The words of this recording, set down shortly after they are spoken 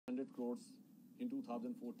2,800 crores in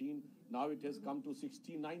 2014. Now it has come to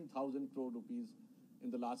 69,000 crore rupees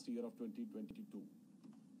in the last year of 2022.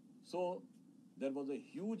 So there was a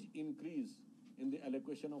huge increase in the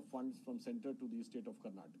allocation of funds from center to the state of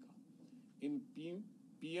Karnataka. In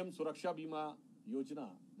PM Suraksha Bima Yojana,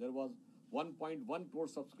 there was 1.1 crore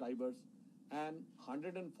subscribers and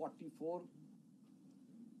 144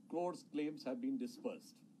 crores claims have been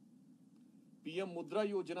dispersed. PM Mudra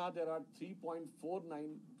Yojana, there are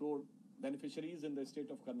 3.49 crore beneficiaries in the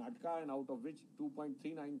state of Karnataka, and out of which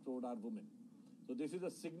 2.39 crore are women. So this is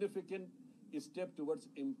a significant step towards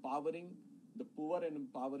empowering the poor and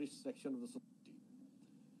impoverished section of the society.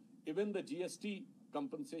 Even the GST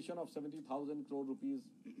compensation of 70,000 crore rupees,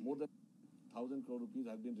 more than 1,000 crore rupees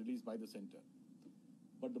have been released by the center.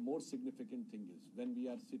 But the more significant thing is, when we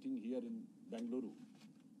are sitting here in Bengaluru,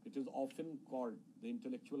 it is often called the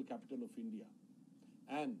intellectual capital of India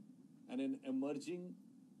and an emerging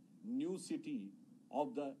new city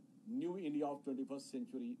of the new India of 21st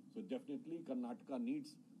century. So definitely Karnataka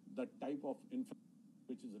needs the type of infrastructure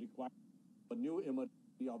which is required for new emerging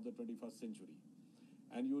India of the 21st century.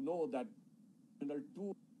 And you know that Terminal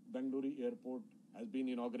 2 Bengaluru Airport has been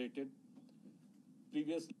inaugurated.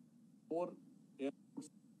 Previously, 4 airports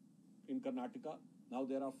in Karnataka. Now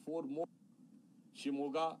there are 4 more.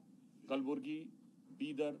 Shimoga, Kalburgi,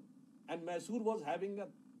 Bidar, and Mysore was having a,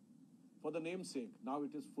 for the namesake. Now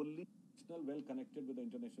it is fully well connected with the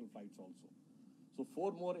international flights also. So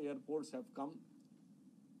 4 more airports have come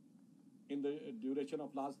in the duration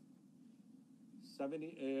of last 8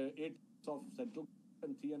 years of central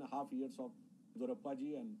and 3.5 years of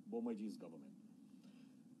Dorappaji and Bomaji's government.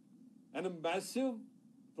 And a massive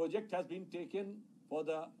project has been taken for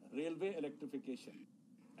the railway electrification.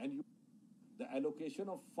 And the allocation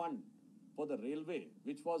of fund for the railway,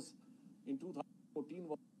 which was in 2014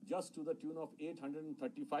 was just to the tune of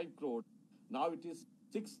 835 crore. Now it is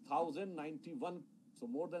 6,091. So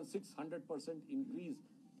more than 600% increase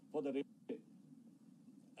for the railway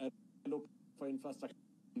for infrastructure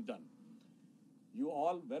done. You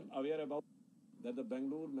all well aware about that the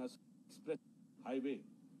Bangalore-Mysore Express Highway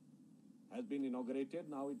has been inaugurated.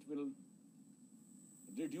 Now it will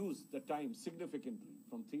reduce the time significantly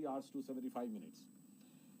from 3 hours to 75 minutes.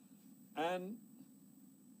 And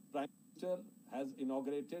Prime Minister has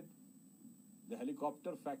inaugurated the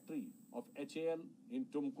helicopter factory of HAL in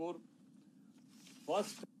Tumkur.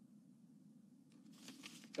 First,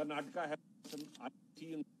 Karnataka has an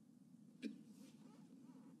IT,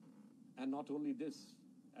 and not only this,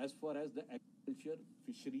 as far as the agriculture,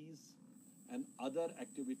 fisheries, and other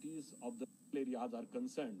activities of the areas are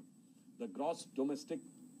concerned, the gross domestic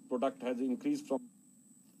product has increased from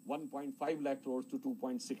 1.5 lakh crores to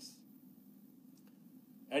 2.6.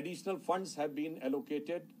 Additional funds have been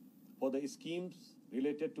allocated for the schemes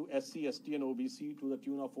related to SC, ST and OBC to the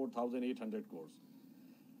tune of 4,800 crores.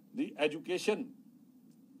 The education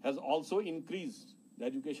has also increased. The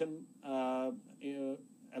education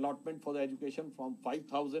allotment for the education from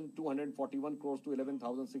 5,241 crores to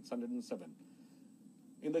 11,607.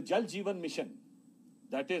 In the Jal Jeevan Mission,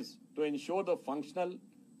 that is to ensure the functional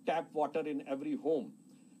tap water in every home,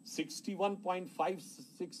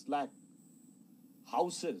 61.56 lakh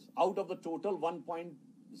houses out of the total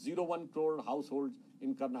 1.01 crore households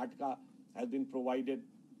in Karnataka has been provided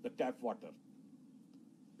the tap water.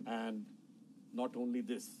 And not only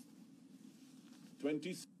this,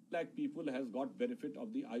 26 lakh people has got benefit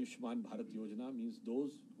of the Ayushman Bharat Yojana, means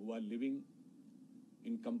those who are living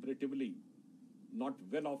in comparatively not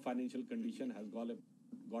well off financial condition has got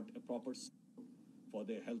a proper support for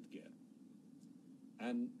their health care.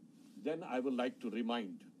 And then I would like to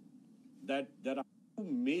remind that there are 2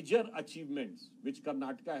 major achievements which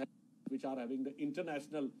Karnataka has, which are having the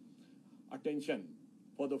international attention.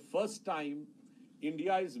 For the first time,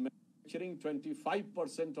 India is manufacturing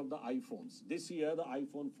 25% of the iPhones. This year, the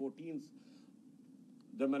iPhone 14s,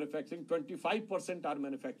 the manufacturing, 25% are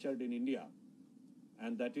manufactured in India.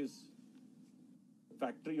 And that is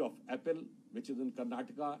factory of Apple, which is in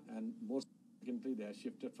Karnataka, and more significantly, they have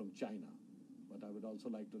shifted from China. But I would also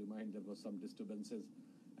like to remind there was some disturbances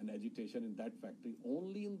and agitation in that factory,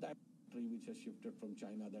 only in that factory which has shifted from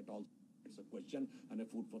China. That also is a question and a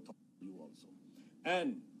food for thought for you also.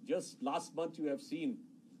 And just last month, you have seen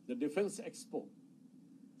the Defense Expo.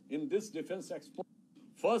 In this Defense Expo,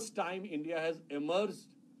 first time India has emerged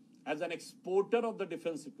as an exporter of the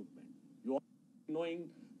defense equipment. You all knowing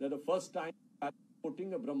that the first time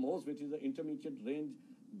exporting a BrahMos, which is an intermediate range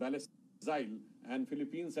ballistic missile, and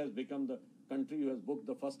Philippines has become the country who has booked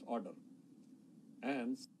the first order.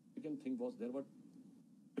 And second thing was, there were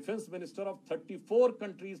defense minister of 34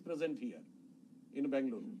 countries present here in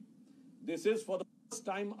Bengaluru. This is for the first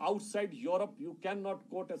time outside Europe. You cannot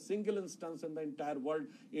quote a single instance in the entire world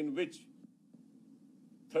in which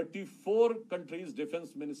 34 countries'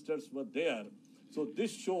 defense ministers were there. So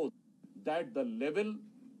this shows that the level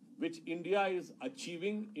which India is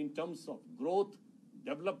achieving in terms of growth,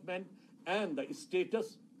 development, and the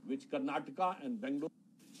status which Karnataka and Bangalore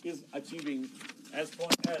is achieving as far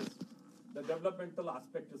as the developmental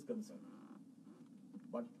aspect is concerned.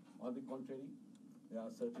 But on the contrary, there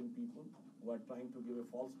are certain people who are trying to give a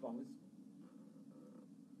false promise.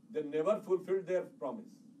 They never fulfilled their promise.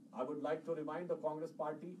 I would like to remind the Congress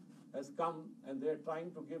party has come and they are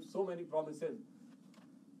trying to give so many promises.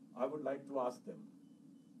 I would like to ask them.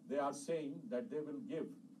 They are saying that they will give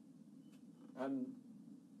and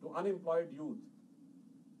to unemployed youth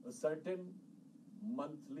a certain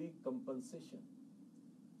monthly compensation.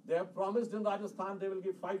 They have promised in Rajasthan they will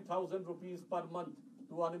give 5,000 rupees per month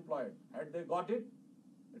to unemployed. Had they got it?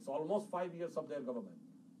 It's almost 5 years of their government.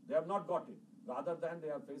 They have not got it. Rather than they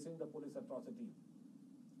are facing the police atrocities.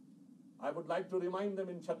 I would like to remind them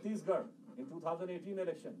in Chhattisgarh in 2018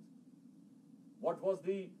 elections. What was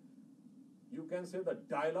the, you can say, the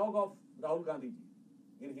dialogue of Rahul Gandhi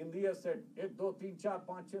ji? In Hindi has said, 1, 2, 3, 4,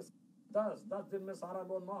 5, 6, 10 din mein sara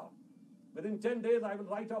loan maaf. Within 10 days, I will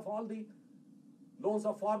write off all the loans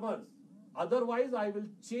of farmers. Otherwise, I will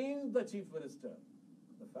change the chief minister.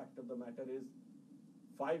 The fact of the matter is,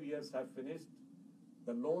 5 years have finished.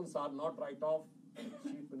 The loans are not write off.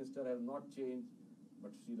 The chief minister has not changed.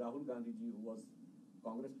 But Sri Rahul Gandhi ji, who was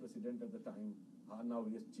Congress president at the time, now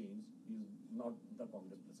he has changed. He is not the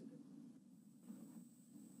Congress president.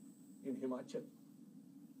 In Himachal,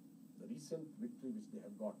 the recent victory which they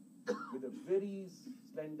have got with a very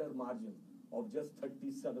slender margin of just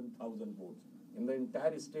 37,000 votes. In the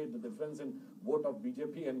entire state, the difference in vote of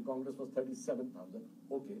BJP and Congress was 37,000.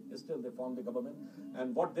 Okay, still they formed the government.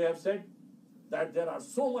 And what they have said, that there are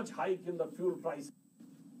so much hike in the fuel price.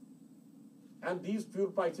 And these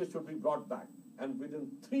fuel prices should be brought back. And within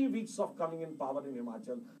 3 weeks of coming in power in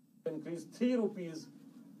Himachal, increased 3 rupees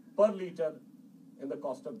per litre in the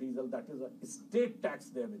cost of diesel. That is a state tax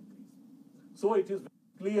they have increased. So it is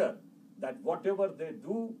clear that whatever they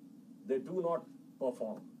do not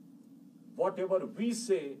perform. Whatever we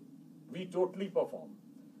say, we totally perform.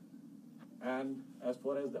 And as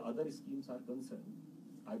far as the other schemes are concerned,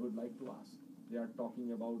 I would like to ask, they are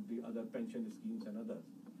talking about the other pension schemes and others.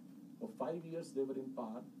 For 5 years they were in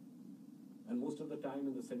power, and most of the time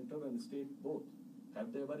in the center and state both.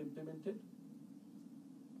 Have they ever implemented?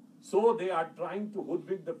 So they are trying to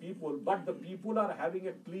hoodwink the people, but the people are having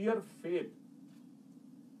a clear faith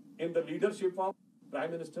in the leadership of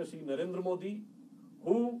Prime Minister Shri Narendra Modi,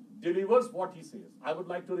 who delivers what he says. I would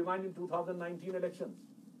like to remind in 2019 elections,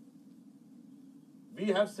 we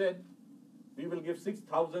have said we will give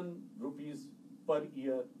 6,000 rupees per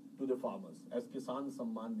year to the farmers as Kisan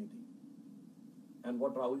Samman Nidhi. And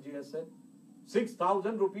what Rahul ji has said?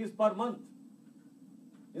 6,000 rupees per month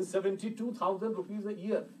is 72,000 rupees a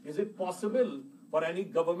year. Is it possible for any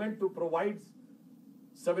government to provide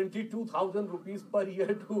 72,000 rupees per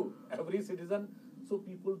year to every citizen? So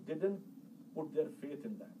people didn't put their faith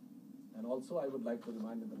in that. And also I would like to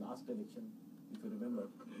remind in the last election, if you remember,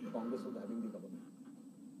 Congress was having the government.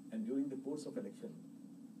 And during the course of election,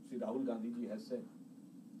 Sri Rahul Gandhi ji has said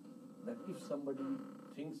that if somebody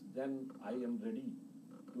thinks, then I am ready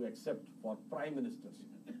to accept for prime ministership.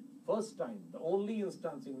 First time, the only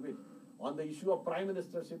instance in which on the issue of prime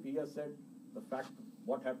ministership, he has said the fact,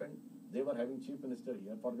 what happened, they were having chief minister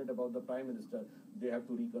here, forget about the prime minister, they have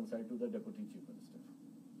to reconcile to the deputy chief minister.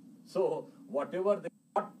 So whatever they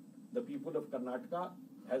got, the people of Karnataka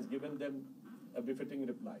has given them a befitting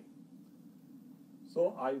reply.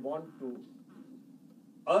 So I want to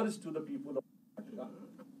urge to the people of Karnataka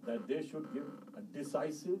that they should give a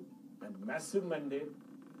decisive and massive mandate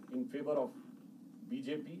in favor of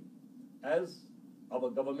BJP, as our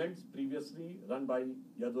governments previously run by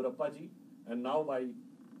Yadurappa ji and now by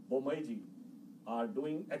Bommai ji are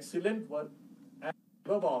doing excellent work, and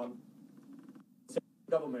above all,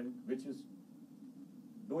 government which is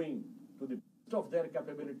doing to the best of their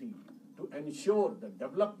capability to ensure the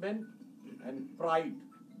development and pride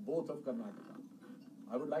both of Karnataka.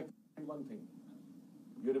 I would like to say one thing.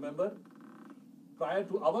 You remember, prior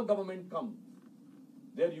to our government come,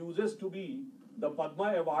 there used to be the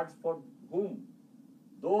Padma Awards for whom?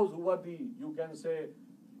 Those who were the, you can say,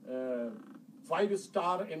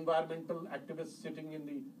 5-star environmental activists sitting in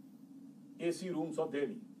the AC rooms of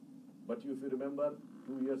Delhi. But if you remember,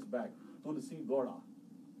 2 years back, Tulsi Gowda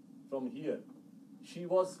from here, she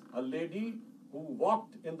was a lady who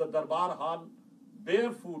walked in the Darbar Hall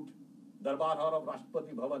barefoot, Darbar Hall of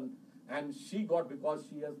Rashtrapati Bhavan, and she got, because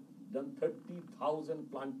she has done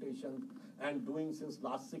 30,000 plantations and doing since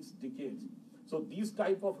last 6 decades. So these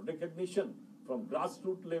type of recognition from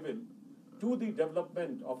grassroots level to the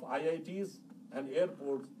development of IITs and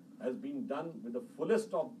airports has been done with the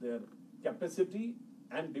fullest of their capacity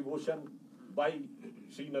and devotion by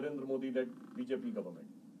Shri Narendra Modi-led BJP government.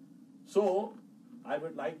 So I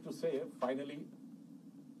would like to say finally,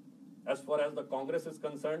 as far as the Congress is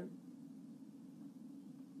concerned,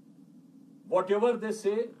 whatever they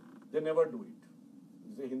say, they never do it.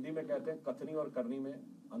 जिसे हिंदी में कहते हैं कथनी और करनी में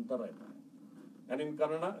अंतर रहता है. And in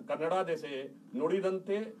Kannada they say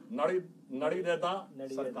नुडिदंते नडिदेदा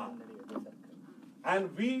सरकार.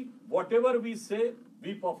 And we, whatever we say,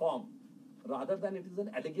 we perform. Rather than it is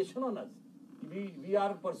an allegation on us. We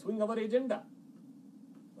are pursuing our agenda.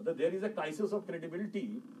 There is a crisis of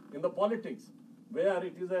credibility in the politics, where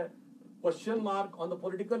it is a question mark on the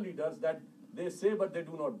political leaders that they say but they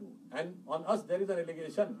do not do. And on us there is an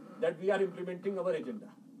allegation that we are implementing our agenda.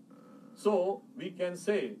 So we can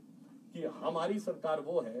say कि हमारी सरकार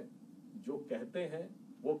वो है जो कहते हैं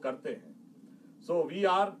वो करते हैं. So we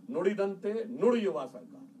are नुडिदंते नुडियुवा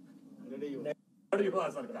सरकार. नुडियुवा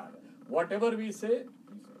सरकार. Whatever we say,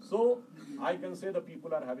 so I can say the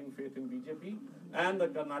people are having faith in BJP, and the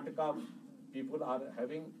Karnataka people are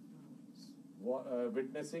having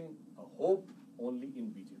witnessing a hope only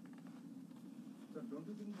in BJP. So don't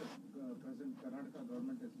you think the present Karnataka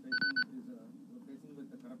government is facing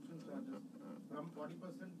with the corruption charges from 40%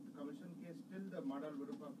 commission case till the Madal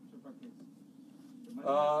Virupa case?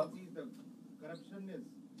 The corruption is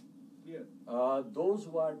clear. Those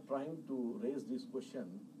who are trying to raise this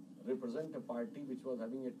question represent a party which was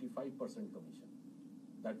having 85% commission.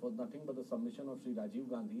 That was nothing but the submission of Sri Rajiv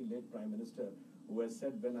Gandhi, late Prime Minister, who has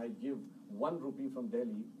said, when I give 1 rupee from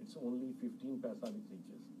Delhi, it's only 15 paisa which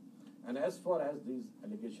reaches. And as far as these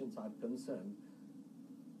allegations are concerned,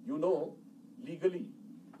 you know, legally,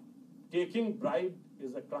 taking bribe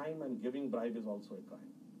is a crime and giving bribe is also a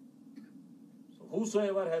crime. So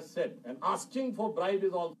whosoever has said, and asking for bribe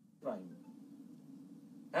is also a crime,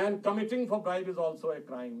 and committing for bribe is also a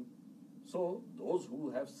crime. So those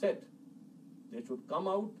who have said, they should come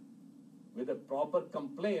out with a proper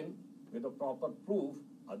complaint, with a proper proof.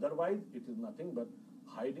 Otherwise, it is nothing but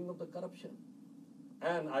hiding of the corruption.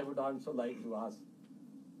 And I would also like to ask,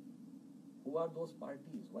 who are those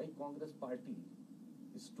parties? Why Congress party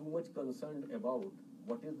is too much concerned about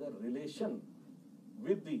what is the relation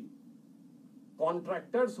with the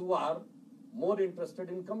contractors who are more interested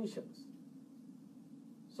in commissions?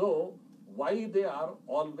 So why they are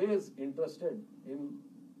always interested in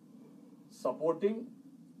supporting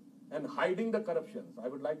and hiding the corruptions? I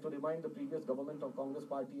would like to remind the previous government of Congress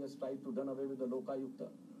party has tried to done away with the Lokayukta,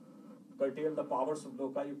 curtail the powers of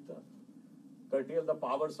Lokayukta, curtail the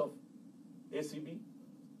powers of ACB.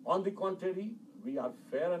 On the contrary, we are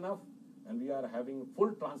fair enough and we are having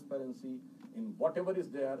full transparency in whatever is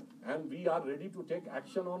there, and we are ready to take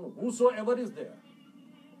action on whosoever is there.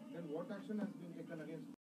 Then what action has been taken against